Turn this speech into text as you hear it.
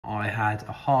I had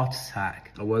a heart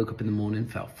attack. I woke up in the morning,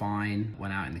 felt fine,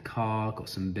 went out in the car, got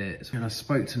some bits. And I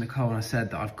spoke to Nicole and I said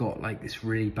that I've got like this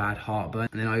really bad heartburn.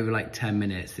 And then over like 10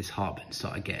 minutes, this heartburn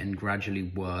started getting gradually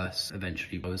worse.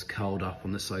 Eventually I was curled up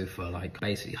on the sofa, like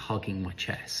basically hugging my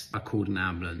chest. I called an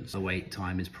ambulance. The wait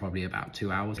time is probably about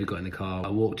 2 hours. We got in the car. I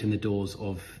walked in the doors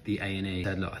of the A&E,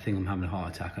 said, look, I think I'm having a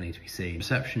heart attack. I need to be seen. The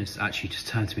receptionist actually just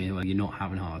turned to me and went, you're not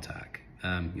having a heart attack.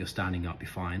 You're standing up,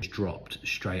 you're fine. Just dropped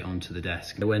straight onto the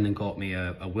desk. They went and got me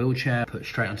a wheelchair, put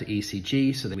straight onto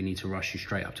ECG, so that we need to rush you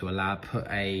straight up to a lab, put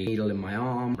a needle in my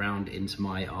arm, round into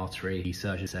my artery. The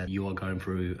surgeon said, you are going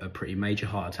through a pretty major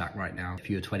heart attack right now. If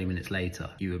you were 20 minutes later,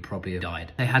 you would probably have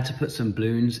died. They had to put some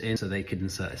balloons in so they could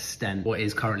insert a stent, what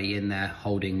is currently in there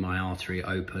holding my artery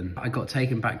open. I got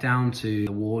taken back down to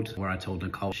the ward where I told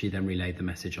Nicole. She then relayed the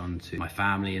message on to my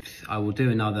family. I will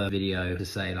do another video to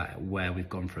say like where we've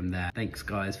gone from there. Thanks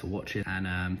guys for watching,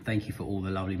 and thank you for all the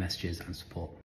lovely messages and support.